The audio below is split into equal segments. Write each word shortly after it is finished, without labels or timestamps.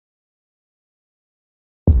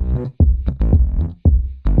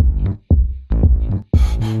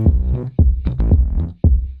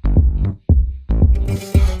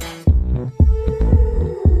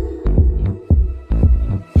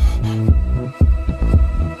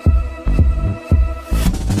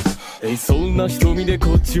んな瞳で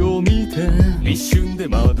こっちを見て一瞬で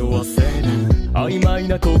惑わせる曖昧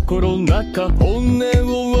な心の中本音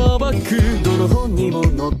を暴く。どの本にも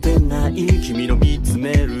載ってない君の見つ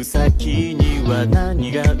める先には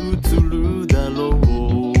何が映るだろう。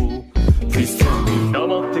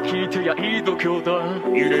黙って聞いてやいい度胸だ。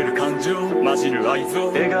揺れる感情混じる愛憎、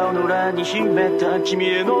笑顔の裏に秘めた君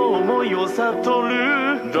への思いを悟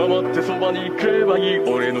る。黙ってそばに行けばいい、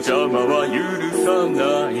俺の邪魔は許さ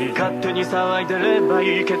ない。勝手に騒いでれば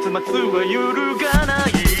いい、結末は揺るがな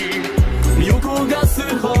い。身を焦がす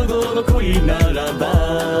ほどの恋なら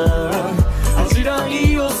ば恥じら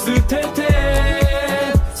いを捨てて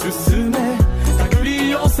進め、手繰り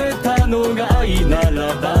寄せたのが愛な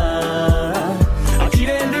らば呆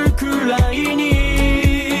れるくらい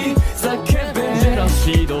に叫べ。ジェラ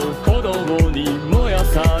シーの鼓動に燃や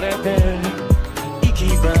されて行き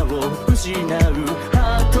場を失う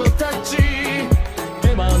ハートたち、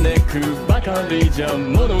手招くばかりじゃ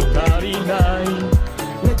物足りない。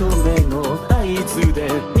目と目の合図で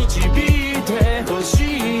導いてほし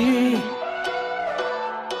い。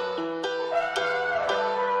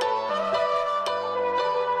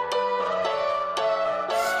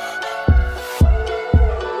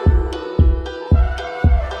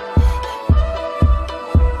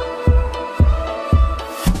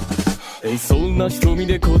そんな瞳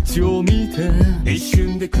でこっちを見て一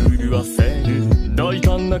瞬で狂わせる大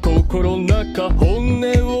胆な心の中本音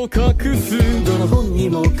を隠す。どの本に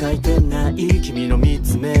も書いてない君の見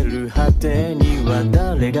つめる果てには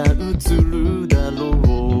誰が映るだろう。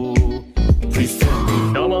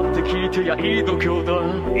黙って聞いてやいい度胸だ。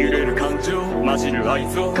揺れる感情混じる愛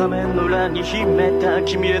憎、仮面の裏に秘めた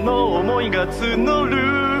君への思いが募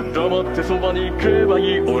る。黙ってそばに行けばい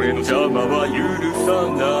い、俺の邪魔は許さ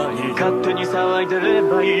ない。勝手に騒いでれ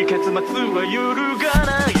ばいい、結末は揺るが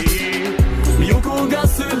ない。身を焦が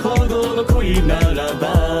すほどの恋なら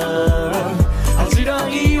ば恥じら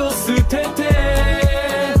いを捨てて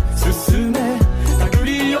進め、手繰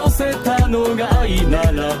り寄せたのが愛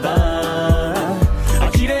ならば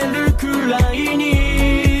呆れるくらい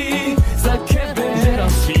に叫べ。ジェラ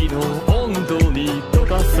シーの温度に溶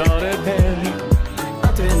かされて果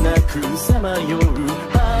てなくさまよう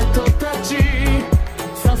ハートたち、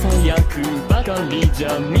ささやくばかりじ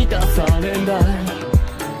ゃ満たされない。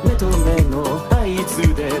目と目の合図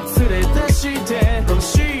で連れ出してほ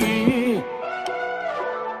しい。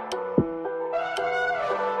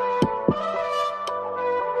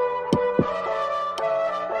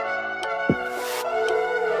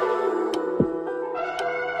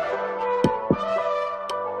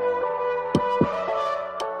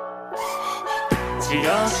散ら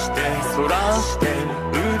してそらしてう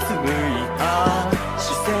つむいた視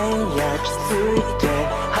線焼き付いて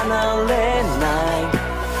離れない。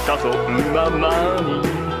誘うままに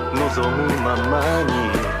望むままに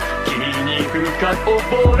君に深く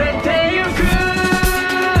溺れてゆく。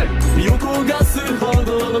身を焦がすほど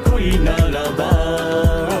の恋ならば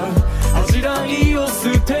恥じらいを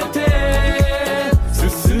捨てて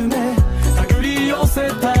進め、手繰り寄せ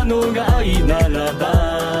たのが愛ならば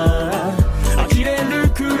呆れる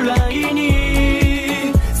くらい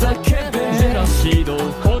に叫べ。ジェラシーの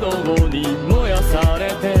鼓動に燃やされ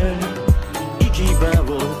て行き場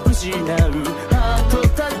を失うハート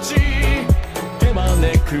たち、手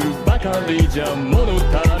招くばかりじゃ物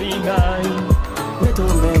足りない。目と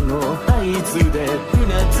目の合図でう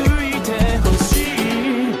なずいてほしい。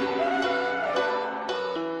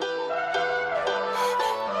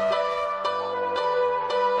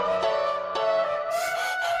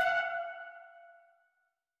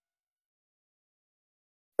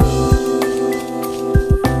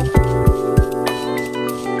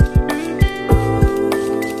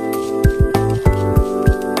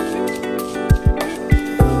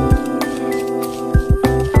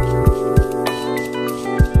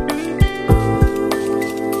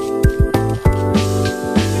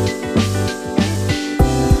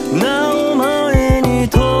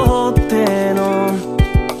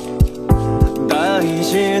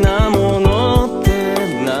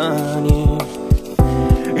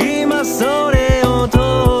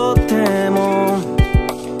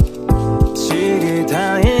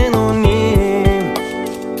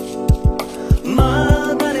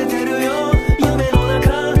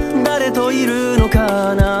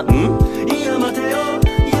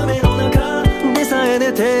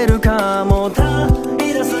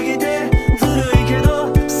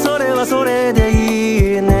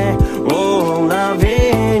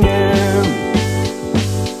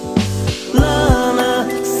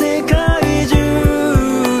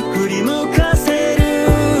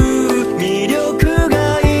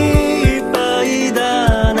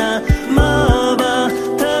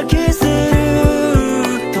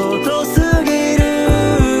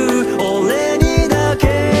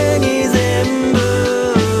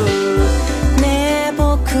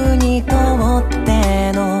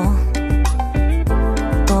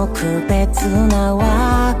切な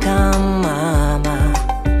わがまま、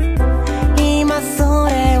今そ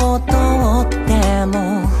れをとって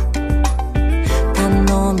も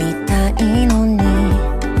頼みたいのに、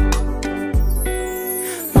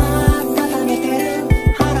温めてる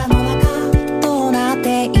腹の中どうなっ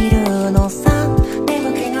ているのさ、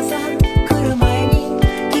眠気がさ来る前に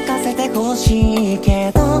聞かせてほしい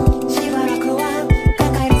けど、しばらくはか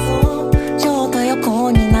かりそう、ちょっと横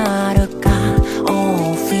になるか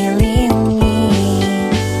Oh feeling me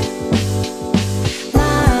ラ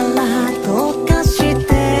ラとかし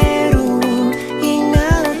てる今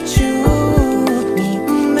宇宙、み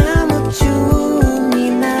んな夢中に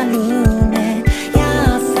なるね、優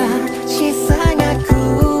しさが来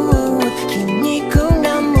る筋肉が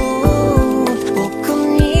ムー、僕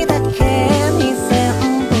にだけに全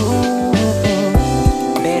部。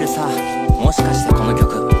ベルさ、もしかしてこの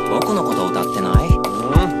曲僕のこと歌ってない？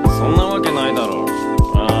そんなわけないだろう。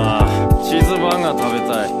ああ、チーズバーガー食べ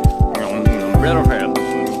たい。ベルフェッ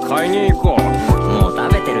買いに行こう。もう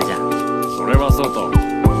食べてるじゃん。それはそうと、お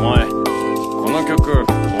前この曲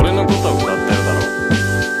俺のこと歌ってるだろ。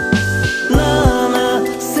ララ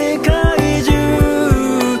世界中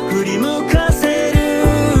振り向かせる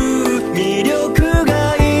魅力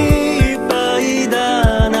がいっぱい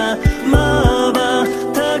だな、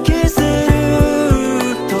瞬きする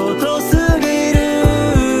尊すぎる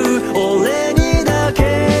俺にだけ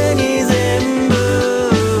に全部。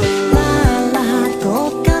ララと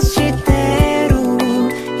かしてる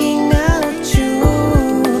今宇宙、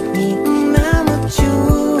みんな夢中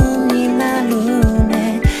になるね、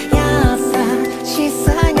優しさ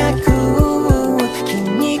が来る筋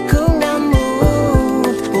肉がム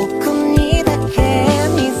ー、僕にだけ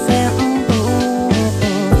に全部。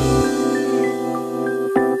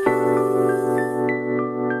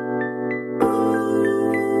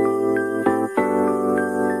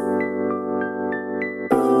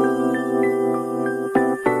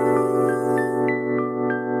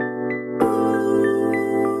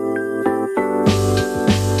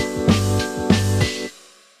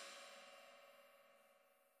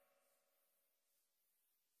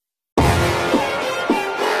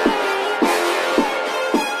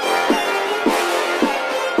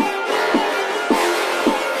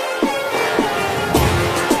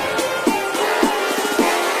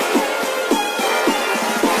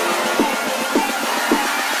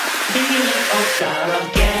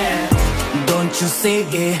Don't you see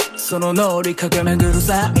その能力駆け巡る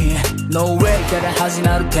際 No way から始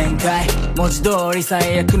まる展開、文字通り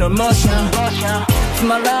最悪のモーション、つ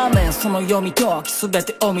まらねえその読み解き全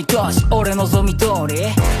てお見通し、俺望み通り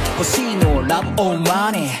欲しいのラブオー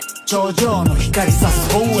マニー、頂上の光さす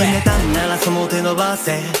方へ。決めたんならその手伸ば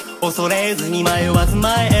せ、恐れずに迷わず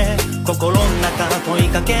前へ、心の中問い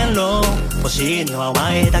かけろ、欲しいのはお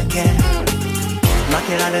前だけ。負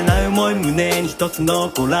けられない思い胸に一つ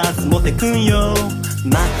残らず持ってくんよ、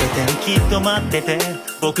待っててきっと待ってて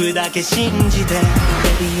僕だけ信じて。 Baby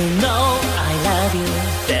you know I love you,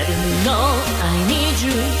 Baby you know I need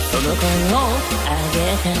you、 その声をあ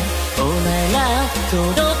げてお前ら届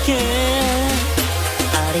け、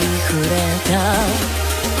ありふれた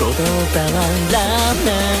言葉は Love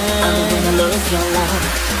now I'm gonna lose your love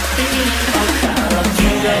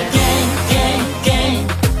Again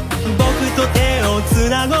僕と手をつ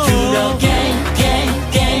なごう Again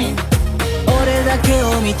俺だけ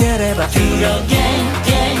を見てればいい Again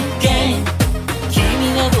君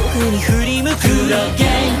が僕に振り向く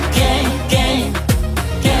Again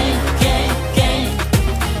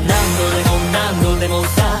何度でも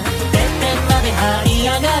さてっぺんまで這い上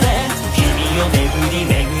がれ、君を巡り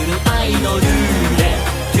巡る愛のルーレ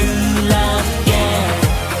To love again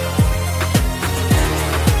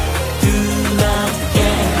To love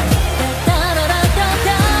again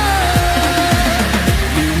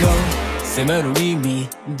You know 迫る意味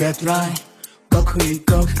Deadline 刻一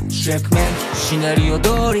刻チェックメント、シナリオ通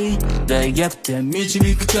り大逆転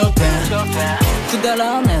導く頂点、くだ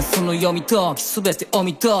らねえその読み解き全てお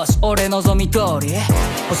見通し、俺望み通り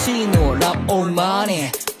欲しいのはラブオーマニ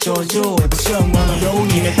ー、頂上へシャンマのよう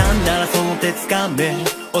に。決めたんならその手掴んで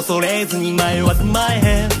恐れずに迷わず前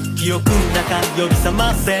へ、記憶の中呼び覚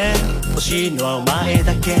ませ、欲しいのはお前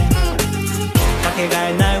だけ。かけが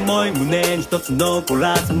えない思い胸に一つ残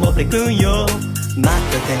らず持ってくんよ、待っ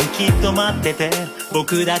ててきっと待ってて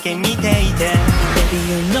僕だけ見ていて。 Baby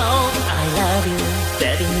you know I love you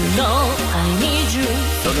Baby you know I need you、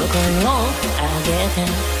 その声をあげて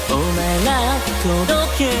お前ら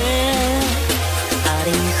届け、あ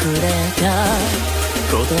りふれた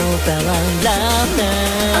言葉は Love now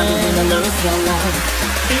I'm gonna lose your love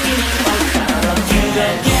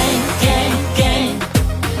Again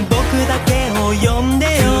僕だけ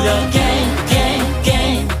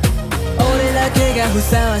ふ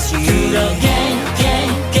さわしい。君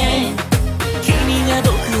が僕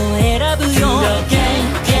を選ぶよ。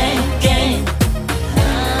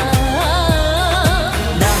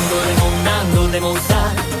何度でもさ、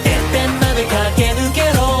てっぺんまで駆け抜け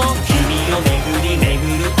ろ。君を巡り巡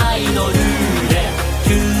る愛のルーレ。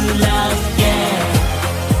To love again,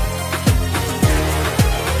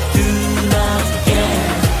 to love again.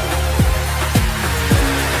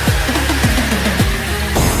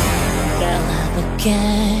 The love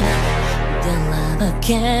again, the love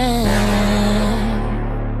again.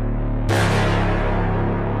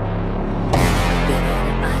 Baby,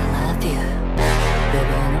 I love you.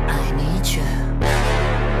 Baby, I need you.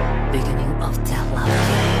 Beginning of the love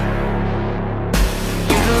game.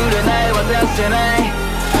 譲れない私じゃない、溢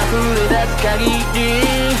れ出す限り、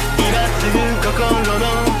今すぐ心の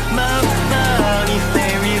まんまに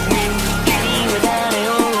Stay with me。 君は誰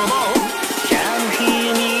を思う？ Can you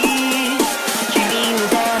hear me？ 君は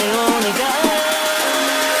誰を願う？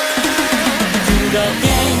 To the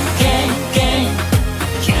game。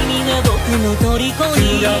 君が僕の虜に。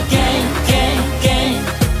 To the game。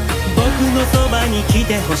 僕のそばに来て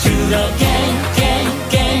ほしい。 To the game。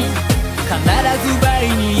 必ず奪い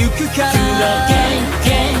に行くから。 To the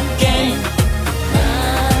game。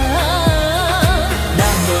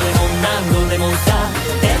 何度でもさ、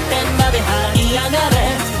てっぺんまで這い上がれ。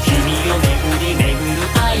君を巡り巡る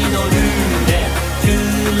愛のルーレ。 To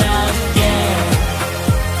love again,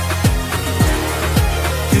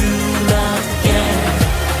 to love again。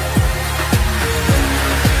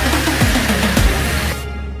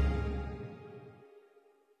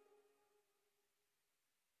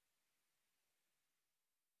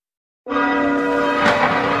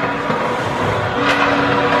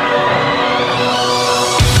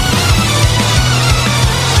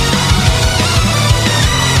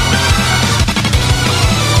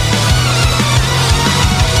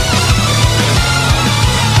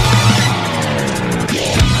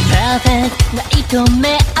 パーフェクトな糸目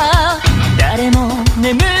あ誰も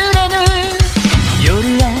眠れぬ夜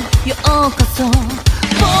へようこそ。僕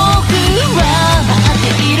は待っ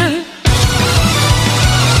ている。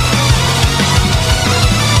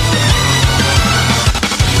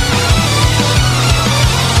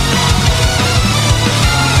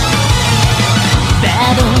バ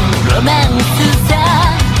ドロマンスさ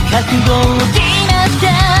覚悟を決めて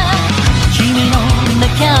君の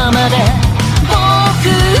仲間で僕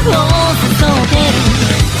を誘ってる。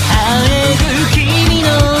晴れる君の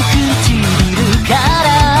唇から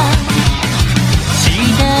滴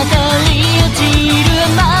り落ちる甘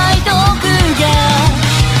い毒が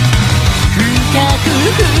深く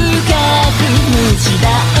深くむしば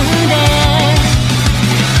んで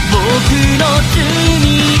僕の罪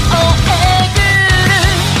をえぐる。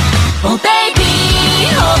 Oh baby,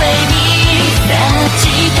 oh baby さあ誓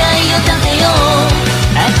いを立てよう。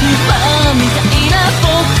悪魔みたいな僕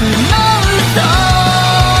の嘘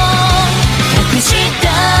隠した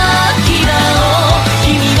牙を君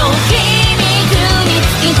の秘密に突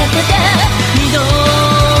き立てて二度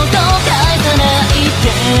と返さないって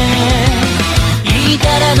言った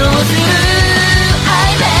らどうする？ I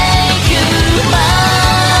make you mine。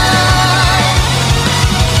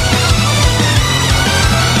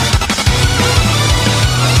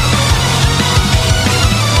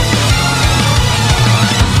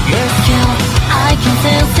 I can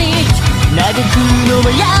sense it。 嘆くの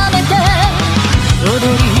はやめて踊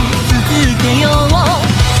り続けよう。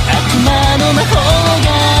悪魔の魔法が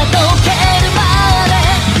解けるまで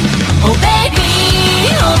Oh baby,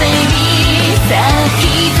 oh baby さあ絆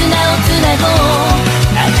をつなごう。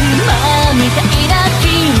悪魔みたいな君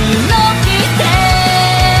の奇跡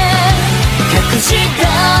隠した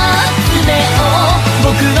爪を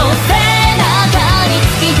僕の背中に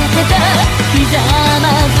突き立ててひざま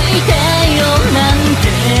ずいてよなんて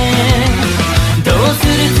どうす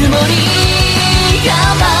るつ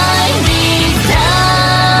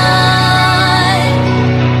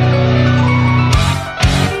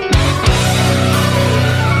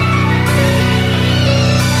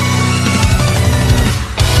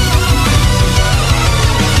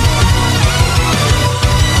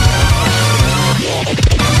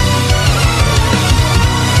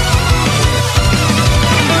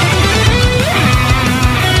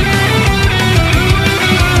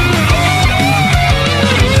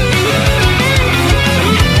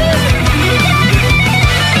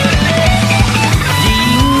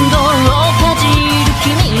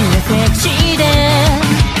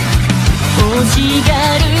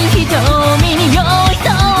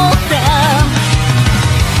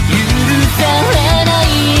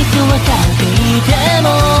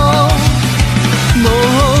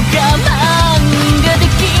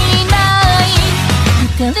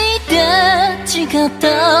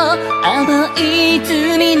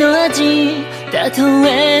罪の味。たと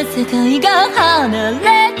え世界が離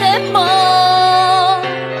れても、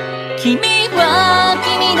君は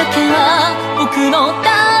君だけは僕のた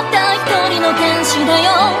った一人の天使だよ。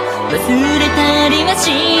忘れたりは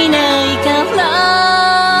しないから。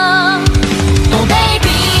 Oh baby,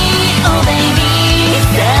 oh baby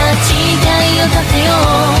さあ誓いを立てよう。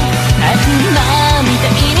悪魔みたい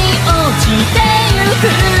に落ちてゆく。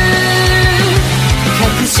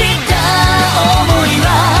隠した想いは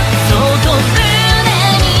そっと胸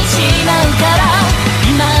にしまうから。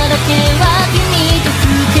今だけは君と二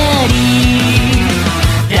人、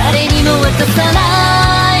誰にも渡さな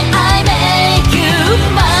い I make you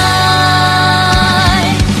mine。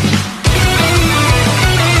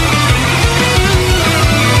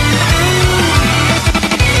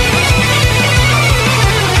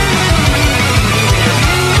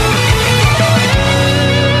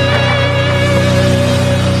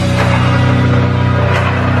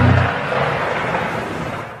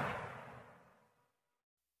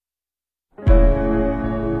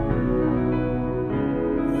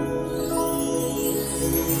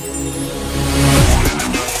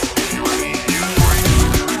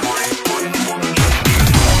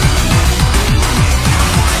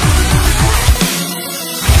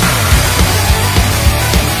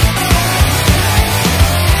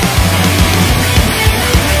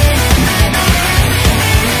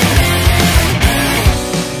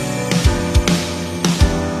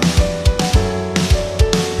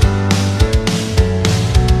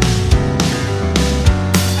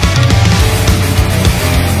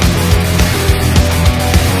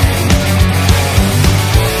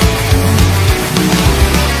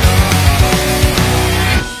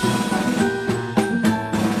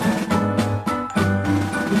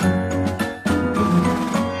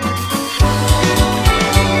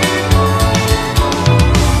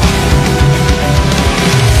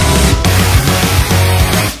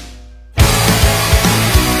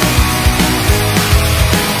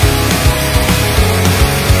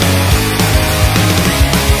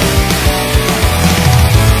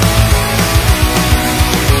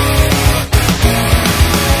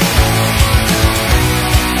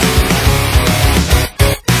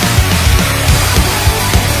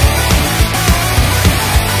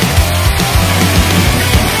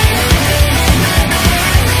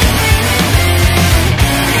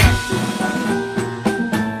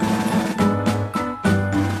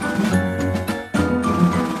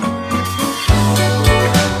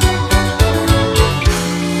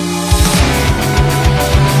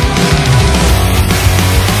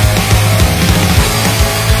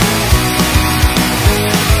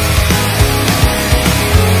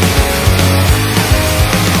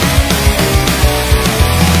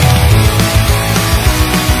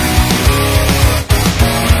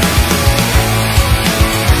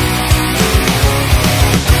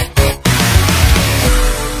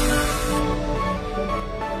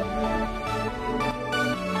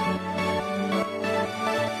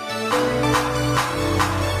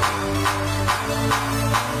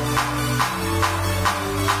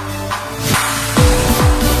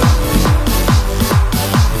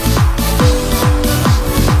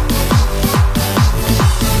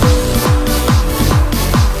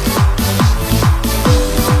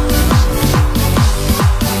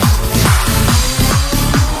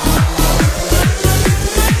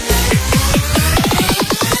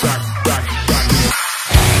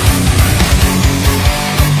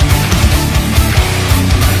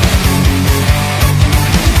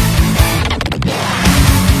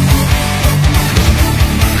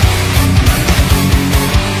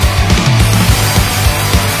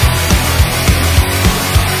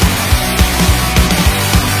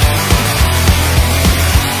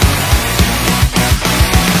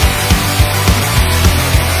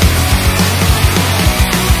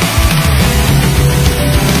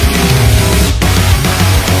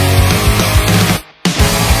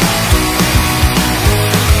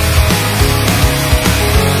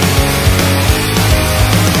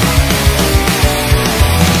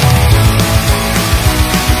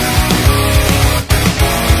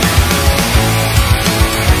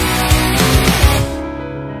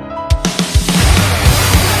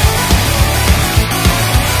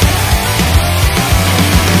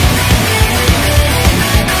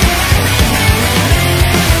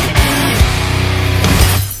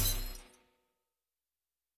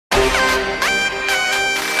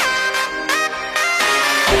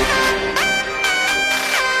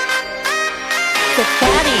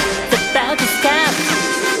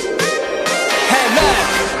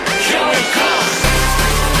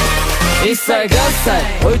 一切合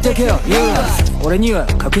切置いてけよミューラ俺には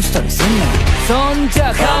隠したりすんな。そんじ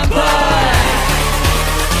ゃ乾杯。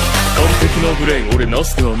完璧なブレイン俺な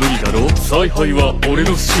しでは無理だろ。采配は俺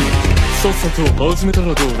の趣味。さっさと始めたら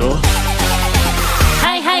どうだ。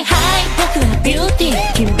はいはいはい、僕はビューティー、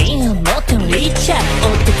君はもっとリッチャー。お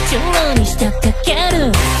特徴にしたかけ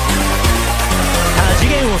る多次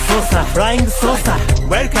元を操作、フライング操作。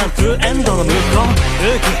 Welcome to エンドの向こう。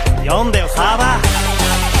空気読んでよサーバー。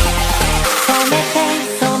染めて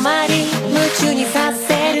染まり夢中にさ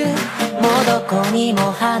せる。もうどこに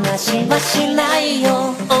も話はしない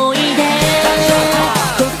よ。おいで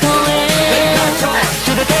ここへ、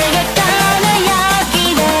全てが輝き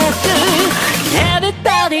出す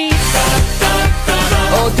Everybody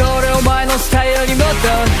踊れお前のスタイルにもっと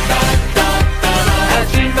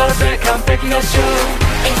始まるぜ完璧なショー。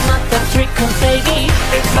 It's not the trick baby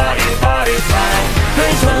It's my body time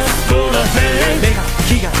Please let's go ahead。 目が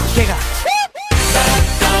気が毛が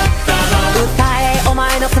歌えお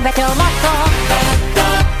前の全てをもっと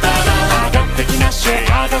上がってきなシェ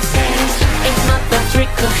ア the stage It's not the trick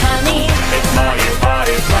honey It's my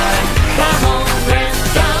body time Come on let's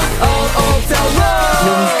go All of the world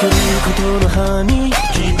読みふけることの葉に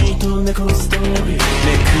君と猫ストーリー。めくる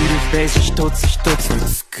ページ一つ一つ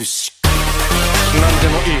美しく。何で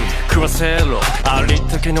もいい食わせろ、ありっ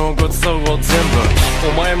たけのごちそうを全部。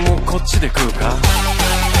お前もこっちで食うか。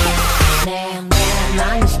ねえねえ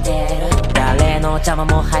何してる。誰の邪魔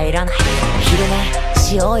も入らない。昼寝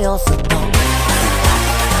しようよすっと OK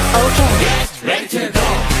Get ready to go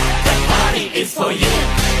The party is for you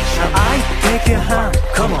I take your hand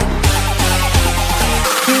come on。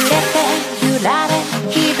 揺れて揺られ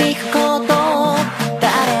響くことを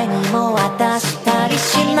誰にも渡したり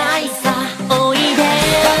しないさ。おいで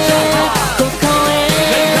ここへ、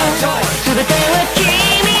全ては君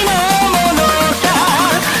のものだ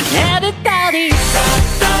Everybody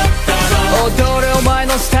踊れお前の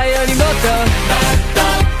スタイルにもっと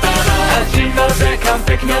始まるぜ完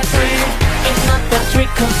璧な tree It's not the trick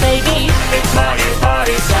baby It's my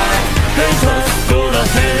body time Please let's go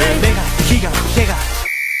ahead。 目が気が毛が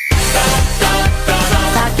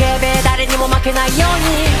叫べ誰にも負けないように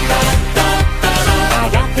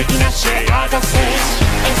上がってきなシェア the stage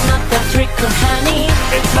It's not the trick honey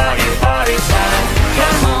It's my body time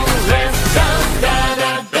Come on let's go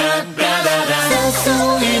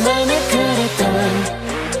誘い招かれた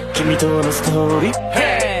君とのストーリー。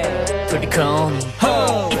飛び込む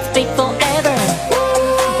It's big forever Oh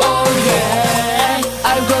yeah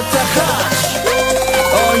I've got the hush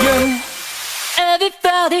Oh yeah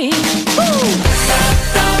Everybody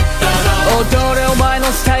踊れお前の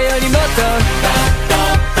スタイルにもっと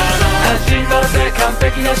始まるぜ完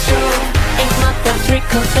璧なショー It's not the trick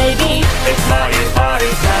baby It's my body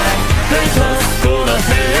time Please let's go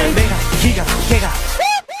ahead。 目が気が毛が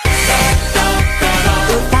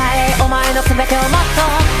歌えお前の全てをもっと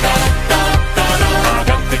上が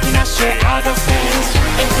ってきなシェア the stage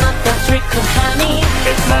It's not the trick honey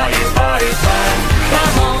It's my body time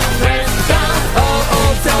Come on let's go All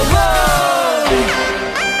of the world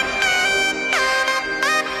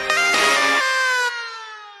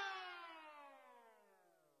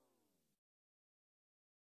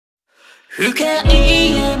深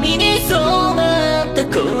い闇に染まった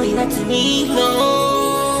恋は罪の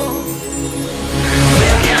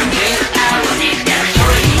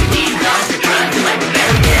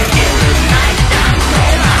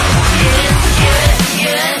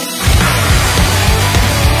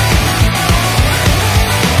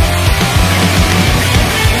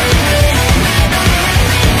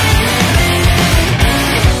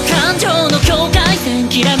感情の境界線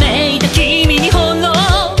きらめいた君にほろ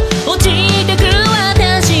落ちてく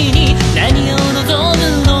私に何を望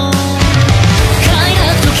むの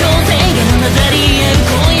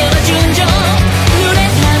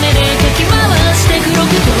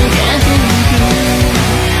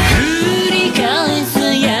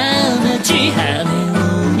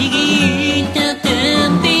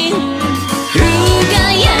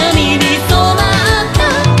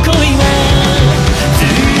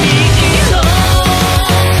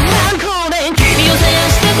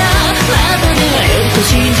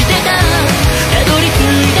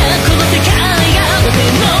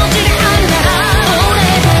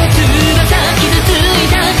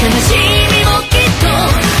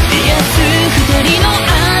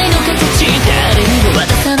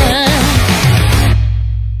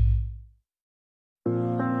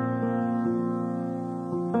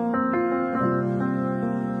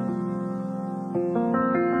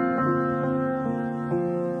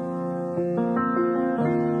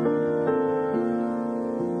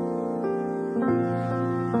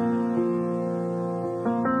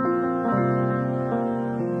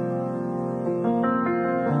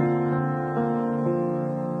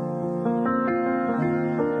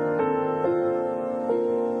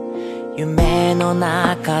の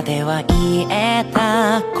中では言え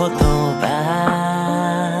た言葉、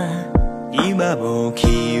今も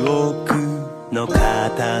記憶の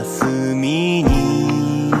片隅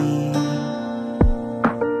に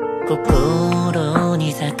心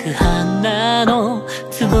に咲く花の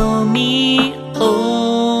つぼみ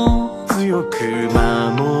を強く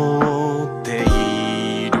守って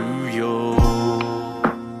いるよ。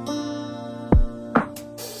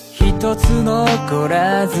一つ残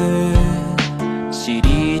らず知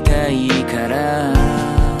りたいから、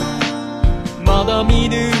まだ見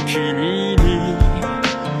ぬ君に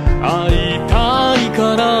会いたい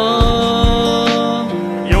から、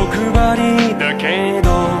欲張りだけど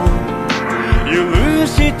許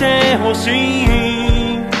してほしい。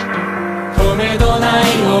止めどない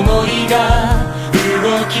想いが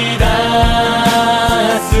動き出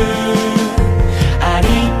す、あり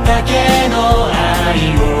ったけの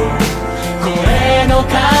愛を声の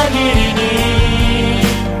限りに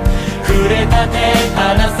触れた手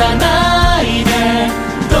離さないで、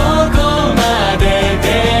どこまでで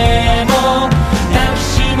も抱き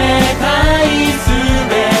しめたいす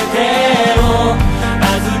べてを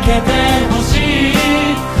預けてほしい。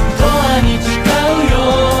永遠に誓うよ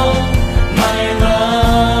前は。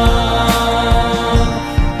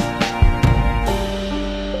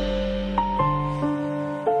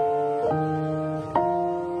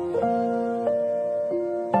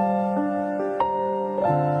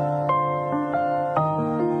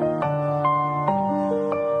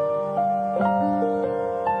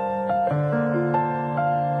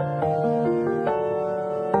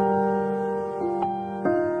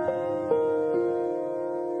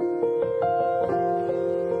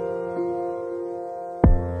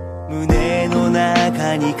胸の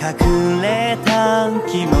中に隠れた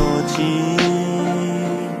気持ち、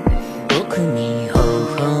僕に微笑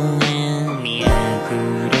みあふ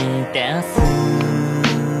れ出す。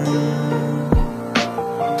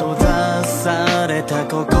閉ざされた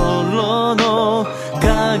心の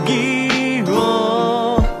鍵を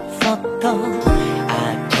そっと開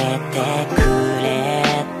けてくれ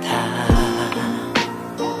た。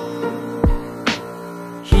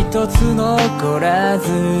一つ残らず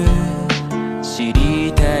知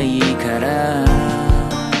りたいから、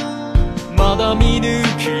まだ見ぬ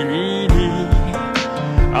君に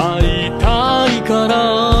会いたいから、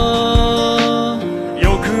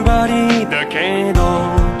欲張りだけど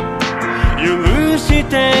許し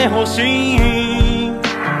てほしい。止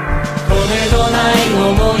めどない想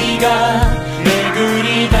いが巡り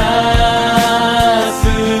出す、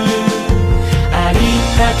ありっ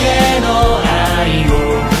たけの愛を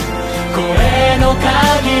声の限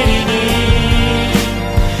りに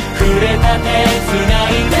触れた手つな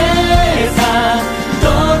いでさ、ど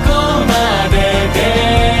こまでで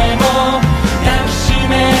も抱きし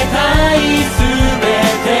めたいすべ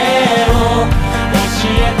てを教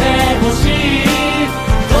えてほしい。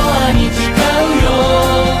永遠に誓うよ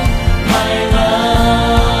前は。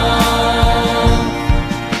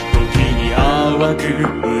時に淡く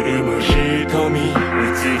潤む瞳、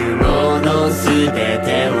映るものすべて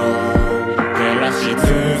を照らし続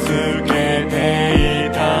けてい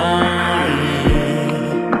たい。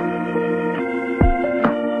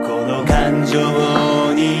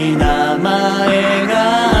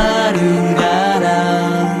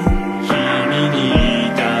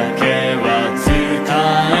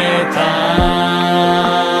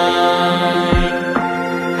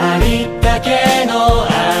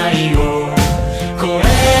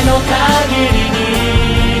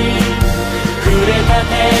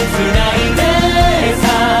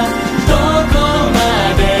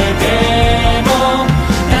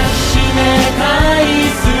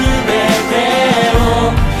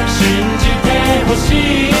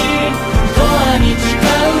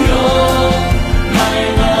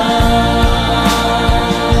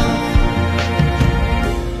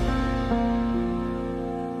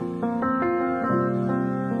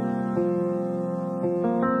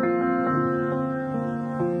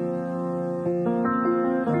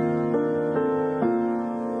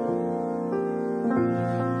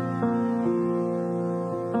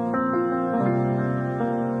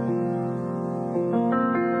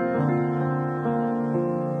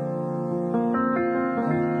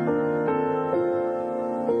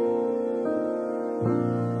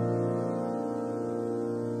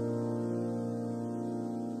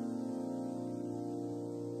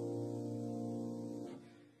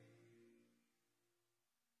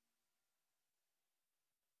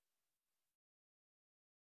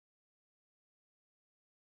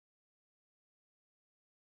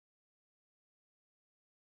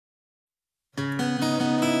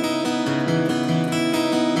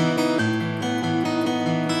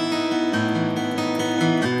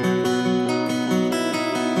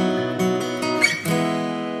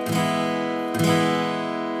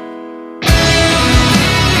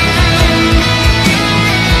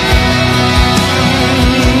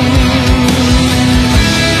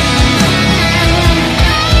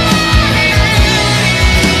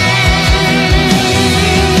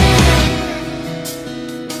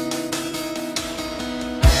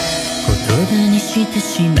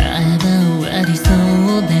しまえば終わりそ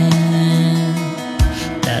うで、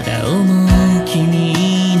ただ思う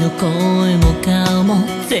君の声も顔も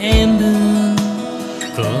全部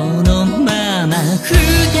このまま二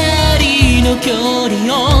人の距離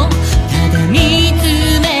をただ見つ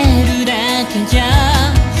めるだけじゃ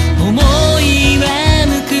思いは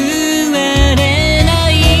報われな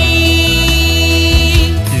い。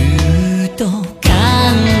ずっと感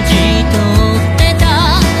じ取ってた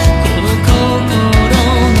この心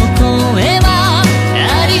の声はあ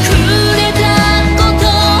りふれた言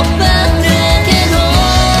葉だけど、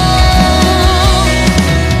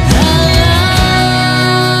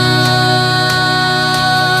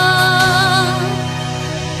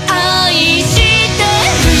愛して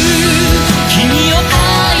る君を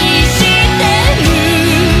愛してる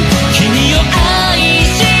君を愛し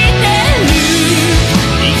てる、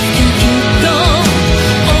いつかきっと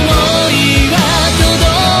想いは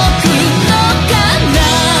届くのかな。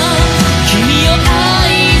君を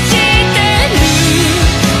愛してる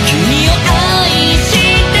君を愛し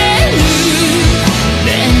てる、ね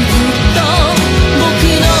えずっと僕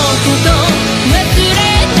のこと忘れ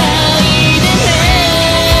ないでね。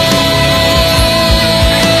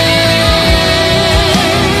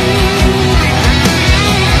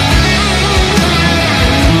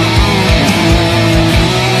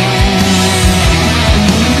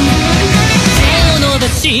手を伸ば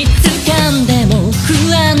し掴んでも不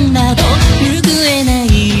安など拭えない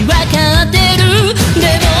わかってる。で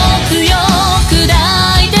も強く抱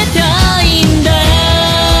いてたいんだ。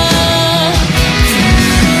ずっ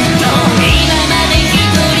と今まで一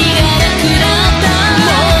人が楽だった。も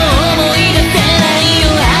う思い出せないよ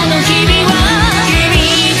あの日々は。君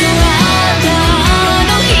と会ったあ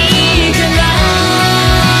の日から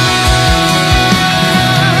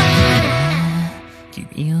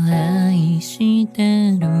君を愛して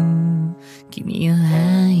る君を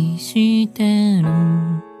愛してる、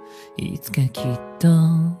いつかきっと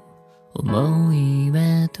思い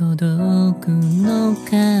は届くの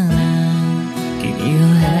かな。